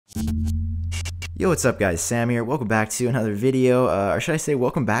Yo, what's up guys, Sam here. Welcome back to another video, or should I say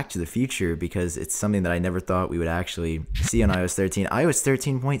welcome back to the future, because it's something that I never thought we would actually see on iOS 13. iOS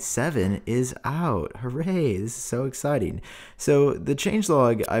 13.7 is out. Hooray, this is so exciting. So the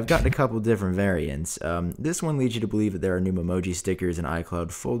changelog, I've gotten a couple different variants. This one leads you to believe that there are new emoji stickers and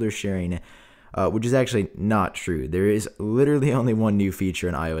iCloud folder sharing, which is actually not true. There is literally only one new feature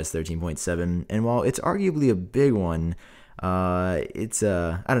in iOS 13.7, and while it's arguably a big one, it's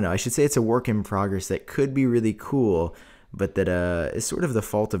I don't know, I should say it's a work in progress that could be really cool, but that is sort of the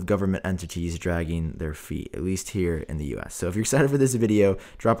fault of government entities dragging their feet, at least here in the US. So if you're excited for this video,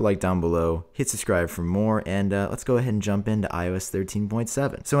 drop a like down below, hit subscribe for more, and let's go ahead and jump into iOS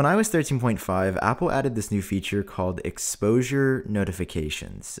 13.7. So in iOS 13.5, Apple added this new feature called exposure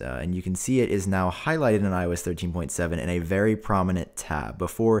notifications, and you can see it is now highlighted in iOS 13.7 in a very prominent tab.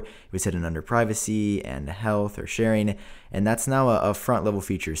 Before, it was hidden under privacy and health or sharing, and that's now a front level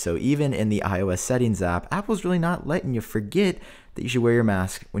feature. So even in the iOS settings app, Apple's really not letting you forget that you should wear your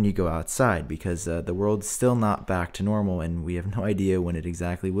mask when you go outside, because the world's still not back to normal and we have no idea when it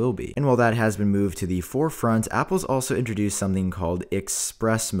exactly will be. And while that has been moved to the forefront, Apple's also introduced something called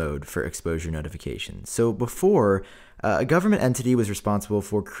Express Mode for exposure notifications. So before, a government entity was responsible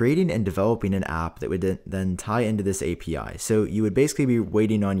for creating and developing an app that would then tie into this API. So you would basically be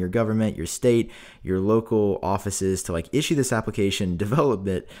waiting on your government, your state, your local offices to issue this application, develop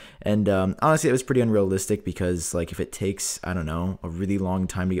it, and honestly, it was pretty unrealistic because if it takes, I don't know, a really long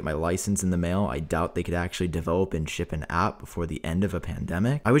time to get my license in the mail, I doubt they could actually develop and ship an app before the end of a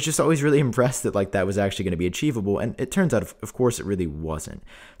pandemic. I was just always really impressed that that was actually going to be achievable, and it turns out, of course, it really wasn't.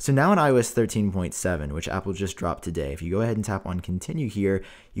 So now in iOS 13.7, which Apple just dropped today, if you go ahead and tap on continue here,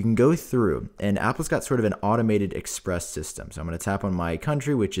 you can go through, and Apple's got sort of an automated express system. So I'm going to tap on my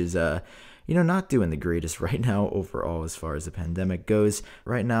country, which is not doing the greatest right now overall as far as the pandemic goes.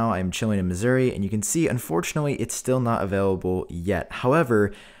 Right now I'm chilling in Missouri, and you can see, unfortunately, it's still not available yet.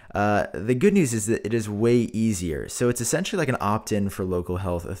 However, the good news is that it is way easier. So it's essentially like an opt-in for local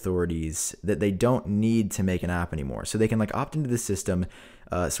health authorities that they don't need to make an app anymore. So they can opt into the system,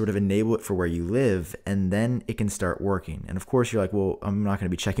 sort of enable it for where you live, and then it can start working. And of course you're like, well, I'm not going to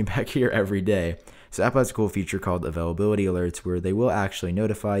be checking back here every day. So Apple has a cool feature called availability alerts, where they will actually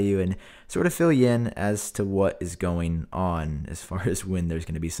notify you and sort of fill you in as to what is going on as far as when there's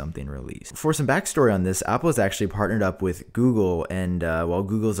going to be something released. For some backstory on this, Apple has actually partnered up with Google, and while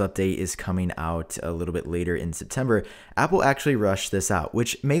Google's update is coming out a little bit later in September, Apple actually rushed this out,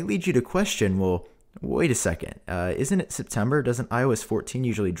 which may lead you to question, well, wait a second, isn't it September? Doesn't iOS 14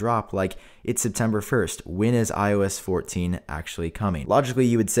 usually drop? It's September 1st. When is iOS 14 actually coming? Logically,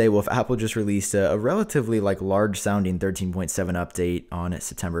 you would say, well, if Apple just released a relatively large sounding 13.7 update on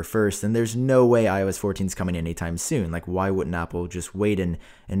September 1st, then there's no way iOS 14 is coming anytime soon. Why wouldn't Apple just wait and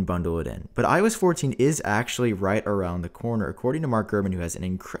bundle it in? But iOS 14 is actually right around the corner, according to Mark Gurman, who has an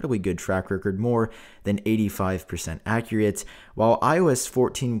incredibly good track record, more than 85% accurate. While iOS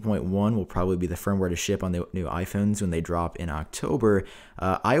 14.1 will probably be the firmware to ship on the new iPhones when they drop in October,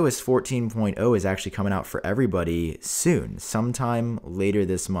 iOS 14.0 is actually coming out for everybody soon, sometime later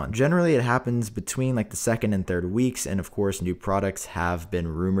this month. Generally, it happens between the second and third weeks, and of course, new products have been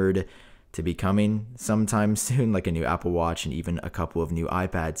rumored to be coming sometime soon, like a new Apple Watch and even a couple of new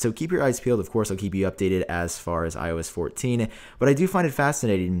iPads. So keep your eyes peeled. Of course, I'll keep you updated as far as iOS 14, but I do find it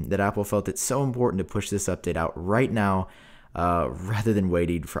fascinating that Apple felt it so important to push this update out right now, rather than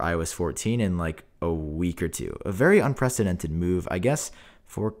waiting for iOS 14 in a week or two. A very unprecedented move, I guess,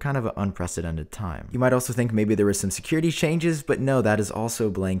 for kind of an unprecedented time. You might also think maybe there were some security changes, but no, that is also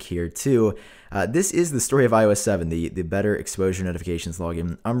blank here too. This is the story of iOS 7, the better exposure notifications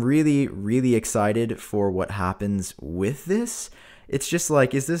login. I'm really, really excited for what happens with this. It's just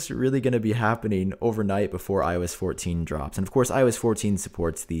is this really going to be happening overnight before iOS 14 drops? And of course, iOS 14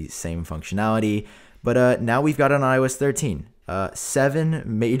 supports the same functionality, but now we've got on iOS 13. 7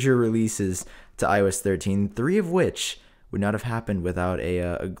 major releases to iOS 13, 3 of which would not have happened without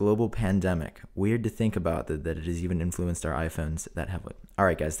a global pandemic. Weird to think about that it has even influenced our iPhones that heavily.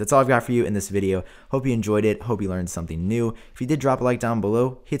 Alright guys, that's all I've got for you in this video. Hope you enjoyed it. Hope you learned something new. If you did, drop a like down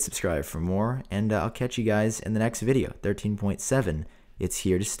below, hit subscribe for more, and I'll catch you guys in the next video. 13.7, it's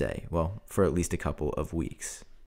here to stay. Well, for at least a couple of weeks.